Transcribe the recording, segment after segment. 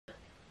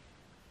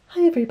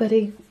Hi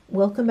everybody,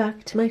 welcome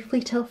back to my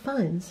Flea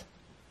Finds.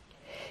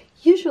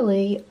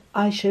 Usually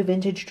I show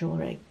vintage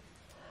jewelry,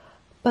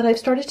 but I've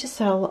started to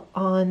sell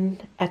on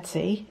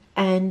Etsy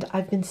and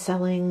I've been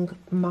selling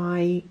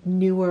my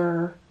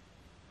newer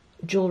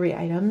jewelry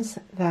items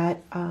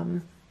that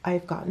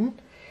I've gotten.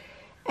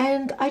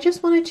 And I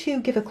just wanted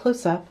to give a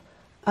close-up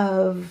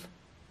of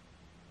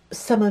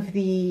some of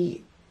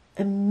the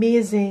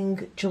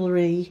amazing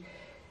jewelry,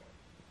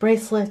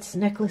 bracelets,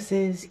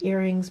 necklaces,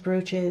 earrings,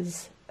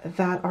 brooches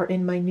that are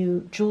in my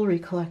new jewelry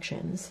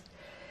collections.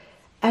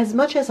 As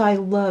much as I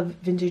love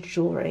vintage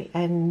jewelry,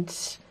 and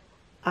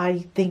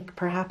I think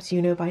perhaps you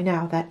know by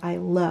now that I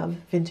love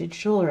vintage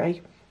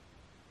jewelry,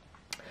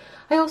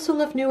 I also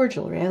love newer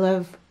jewelry. I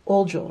love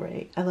old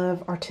jewelry. I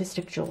love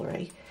artistic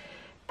jewelry.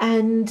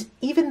 And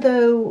even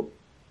though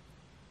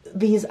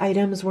these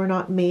items were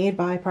not made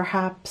by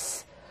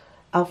perhaps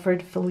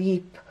Alfred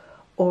Philippe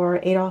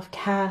or Adolphe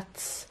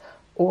Katz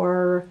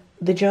or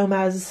the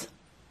Jomaz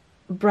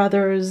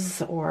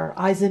brothers or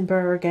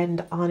Eisenberg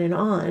and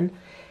on,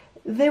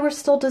 they were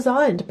still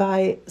designed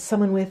by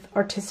someone with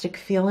artistic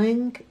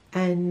feeling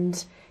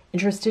and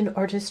interest in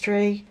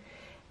artistry.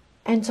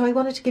 And so I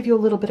wanted to give you a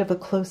little bit of a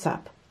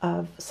close-up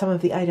of some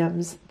of the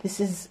items. This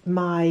is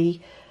my,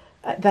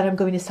 that I'm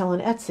going to sell on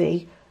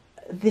Etsy.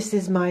 This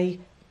is my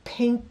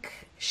pink,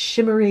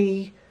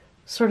 shimmery,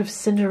 sort of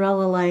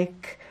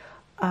Cinderella-like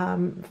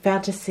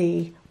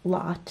fantasy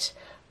lot.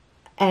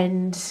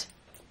 And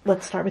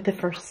let's start with the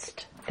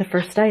first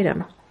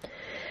item.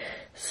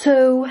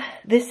 So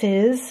this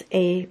is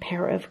a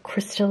pair of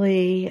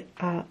crystally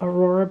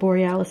Aurora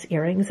Borealis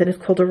earrings, and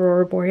it's called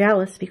Aurora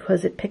Borealis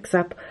because it picks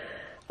up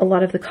a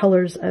lot of the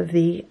colors of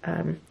the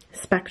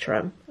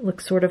spectrum. It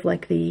looks sort of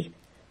like the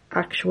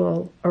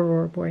actual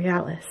Aurora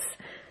Borealis.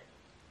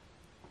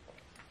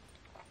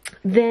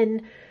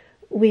 Then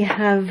we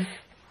have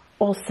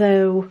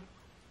also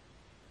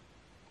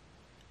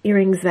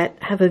earrings that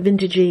have a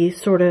vintagey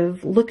sort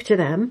of look to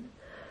them.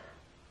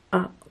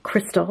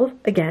 Crystal,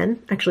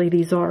 again, actually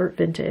these are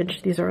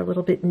vintage, these are a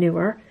little bit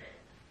newer,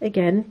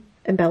 again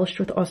embellished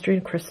with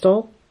Austrian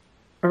crystal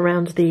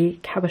around the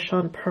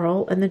cabochon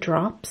pearl and the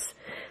drops.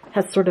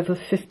 Has sort of a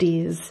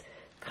 50s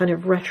kind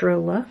of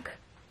retro look.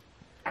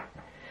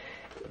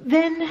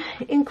 Then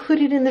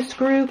included in this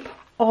group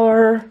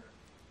are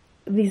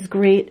these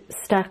great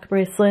stack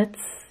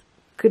bracelets,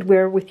 could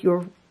wear with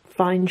your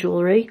fine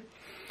jewelry,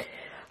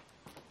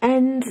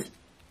 and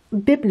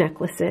bib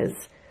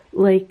necklaces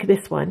like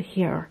this one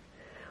here,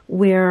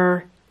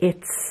 where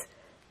it's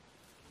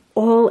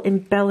all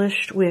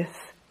embellished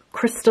with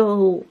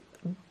crystal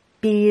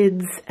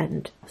beads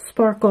and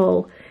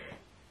sparkle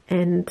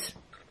and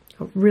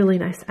a really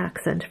nice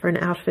accent for an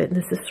outfit. And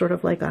this is sort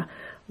of like a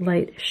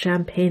light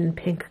champagne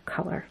pink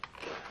color.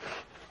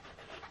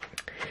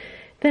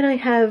 Then I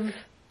have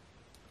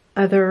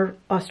other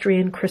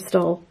Austrian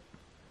crystal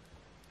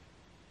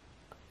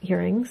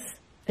earrings.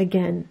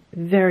 Again,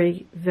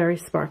 very, very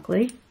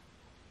sparkly.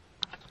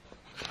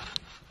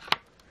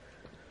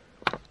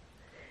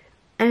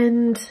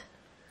 And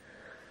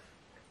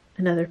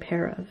another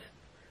pair of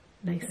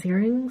nice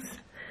earrings.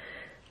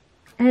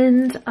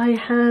 And I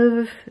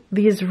have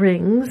these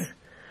rings,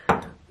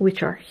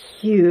 which are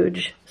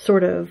huge,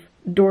 sort of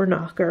door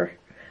knocker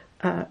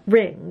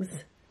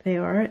rings. They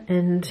are.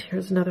 And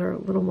here's another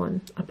little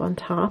one up on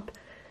top.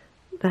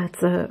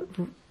 That's a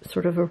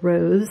sort of a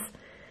rose.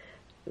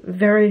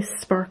 Very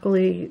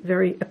sparkly,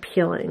 very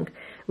appealing.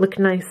 Look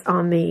nice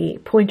on the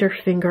pointer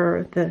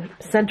finger, the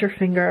center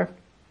finger.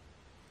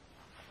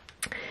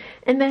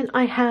 And then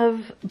I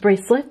have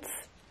bracelets,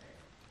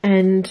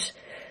 and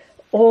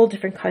all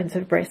different kinds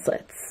of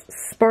bracelets.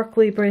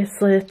 Sparkly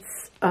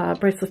bracelets,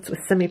 bracelets with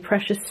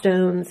semi-precious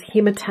stones,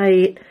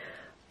 hematite,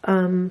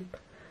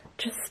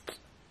 just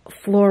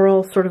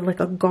floral, sort of like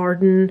a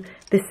garden.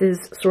 This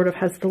is sort of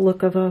has the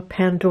look of a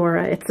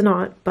Pandora. It's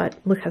not, but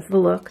look, has the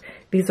look.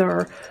 These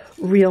are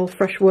real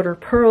freshwater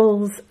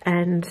pearls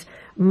and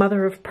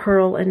mother of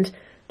pearl, and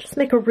just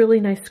make a really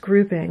nice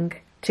grouping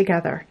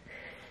together.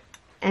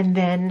 And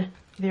then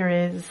there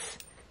is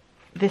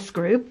this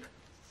group,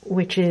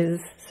 which is,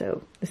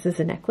 so this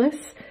is a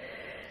necklace,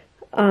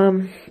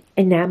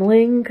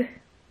 enameling,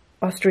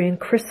 Austrian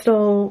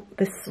crystal,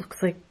 this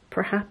looks like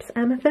perhaps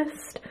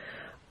amethyst,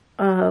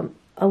 a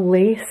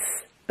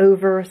lace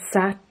over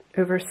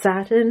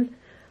satin,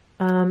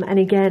 and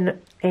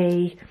again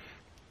a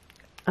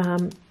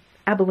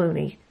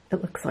abalone,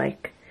 it looks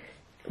like,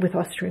 with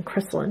Austrian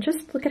crystal. And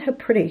just look at how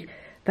pretty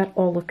that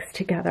all looks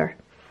together.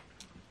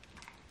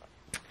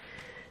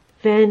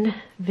 Then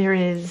there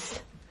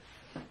is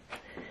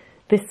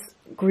this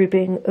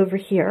grouping over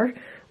here,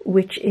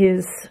 which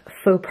is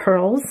faux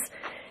pearls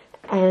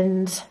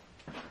and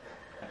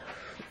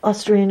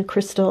Austrian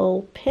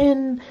crystal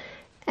pin.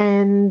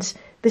 And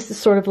this is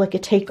sort of like a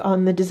take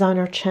on the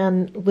designer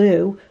Chan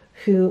Liu,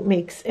 who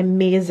makes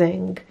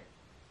amazing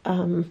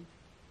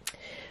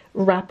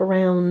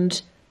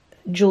wraparound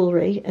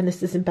jewelry. And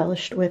this is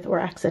embellished with or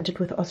accented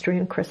with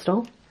Austrian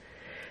crystal.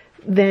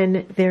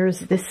 Then there's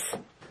this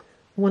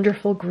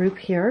wonderful group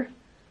here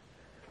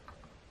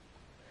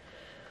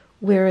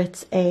where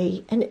it's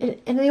and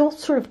they all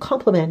sort of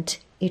complement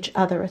each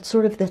other. It's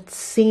sort of that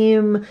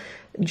same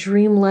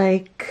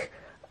dreamlike,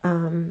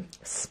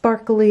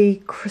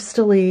 sparkly,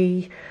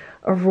 crystally,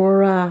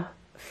 aurora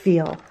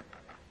feel.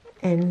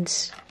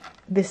 And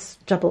this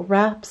double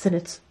wraps, and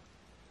it's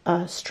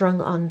strung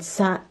on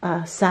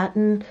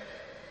satin,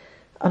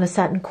 on a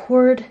satin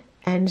cord,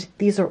 and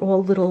these are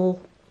all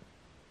little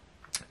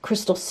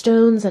crystal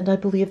stones, and I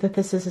believe that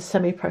this is a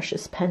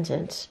semi-precious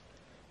pendant.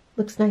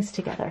 Looks nice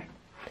together.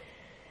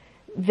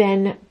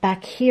 Then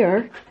back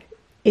here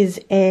is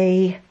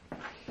again,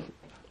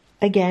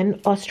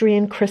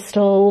 Austrian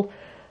crystal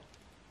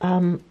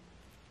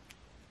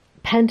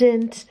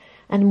pendant,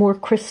 and more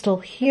crystal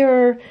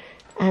here,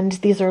 and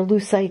these are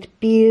lucite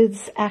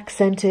beads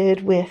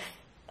accented with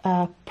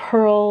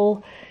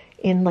pearl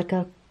in like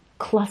a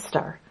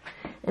cluster.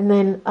 And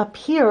then up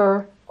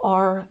here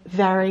are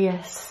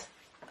variations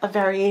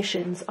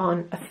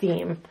on a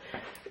theme,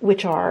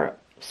 which are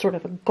sort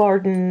of a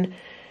garden.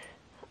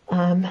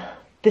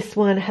 This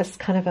one has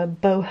kind of a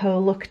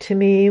boho look to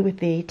me with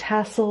the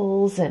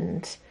tassels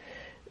and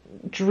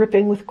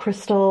dripping with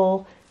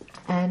crystal.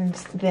 And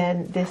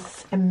then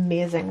this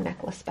amazing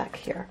necklace back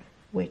here,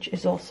 which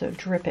is also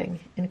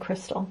dripping in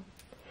crystal.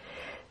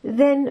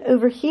 Then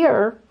over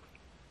here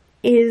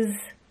is,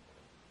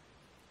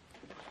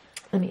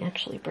 let me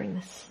actually bring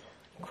this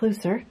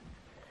closer.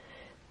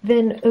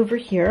 Then over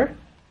here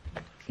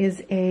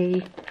is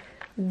a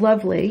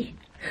lovely,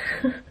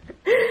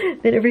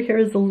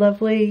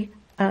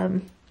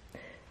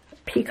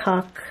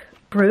 peacock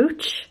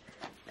brooch,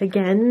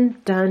 again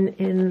done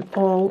in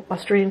all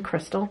Austrian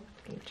crystal.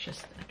 Let me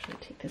just actually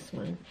take this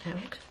one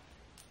out.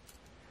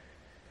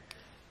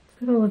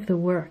 Look at all of the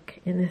work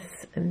in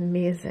this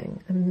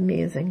amazing,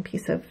 amazing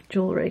piece of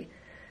jewelry.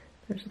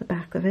 There's the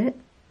back of it.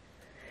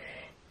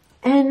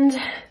 And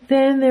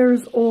then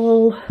there's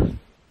all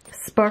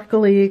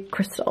sparkly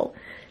crystal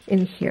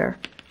in here.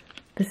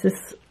 This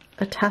is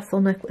a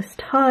tassel necklace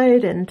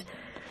tied and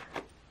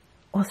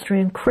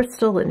Austrian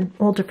crystal in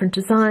all different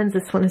designs.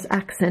 This one is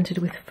accented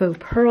with faux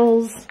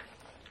pearls.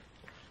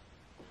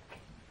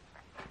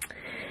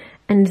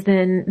 And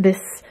then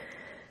this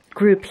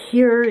group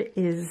here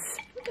is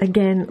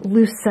again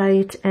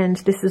lucite, and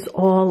this is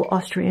all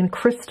Austrian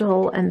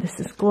crystal, and this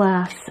is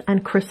glass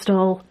and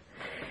crystal.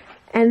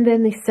 And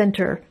then the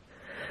center,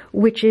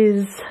 which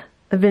is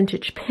a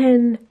vintage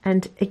pin,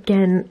 and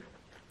again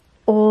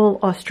all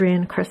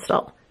Austrian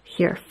crystal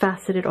here,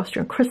 faceted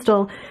Austrian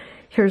crystal.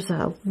 Here's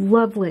a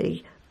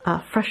lovely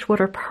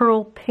freshwater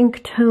pearl,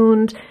 pink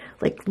toned,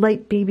 like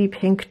light baby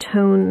pink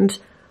toned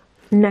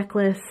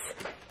necklace.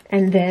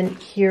 And then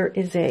here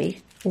is a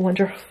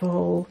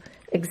wonderful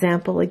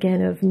example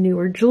again of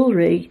newer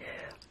jewelry,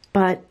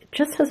 but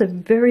just has a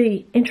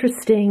very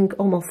interesting,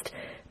 almost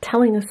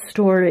telling a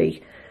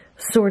story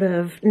sort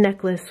of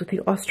necklace with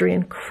the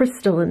Austrian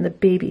crystal and the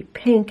baby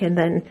pink. And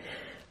then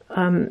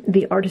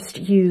the artist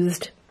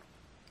used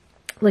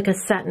like a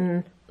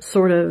satin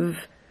sort of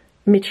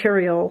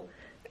material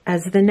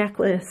as the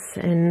necklace.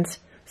 And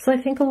so I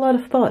think a lot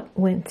of thought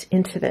went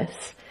into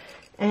this.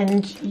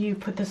 And you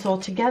put this all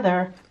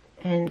together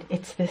and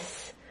it's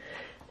this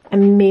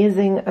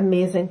amazing,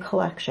 amazing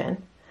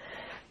collection.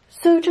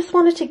 So just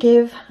wanted to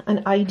give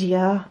an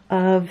idea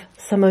of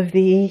some of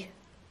the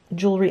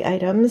jewelry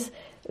items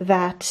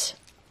that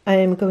I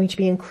am going to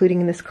be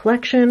including in this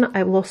collection.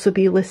 I will also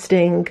be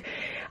listing,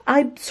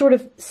 I sort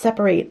of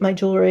separate my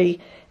jewelry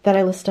that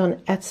I list on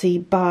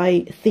Etsy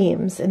by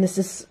themes. And this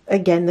is,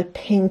 again, the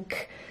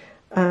pink,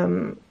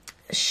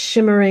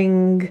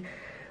 shimmering,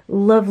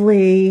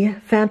 lovely,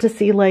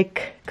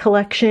 fantasy-like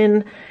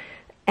collection.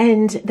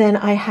 And then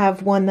I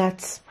have one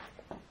that's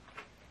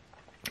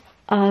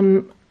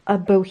a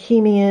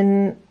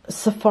bohemian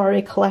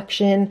safari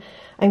collection.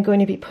 I'm going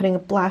to be putting a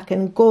black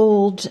and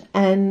gold,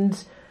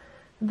 and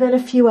then a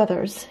few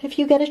others. If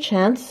you get a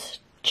chance,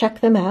 check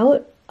them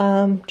out,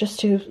 just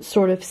to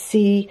sort of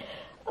see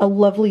a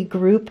lovely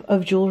group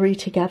of jewelry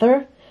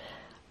together.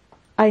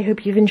 I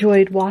hope you've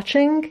enjoyed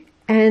watching,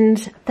 and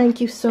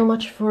thank you so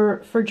much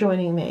for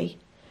joining me.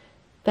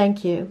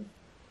 Thank you.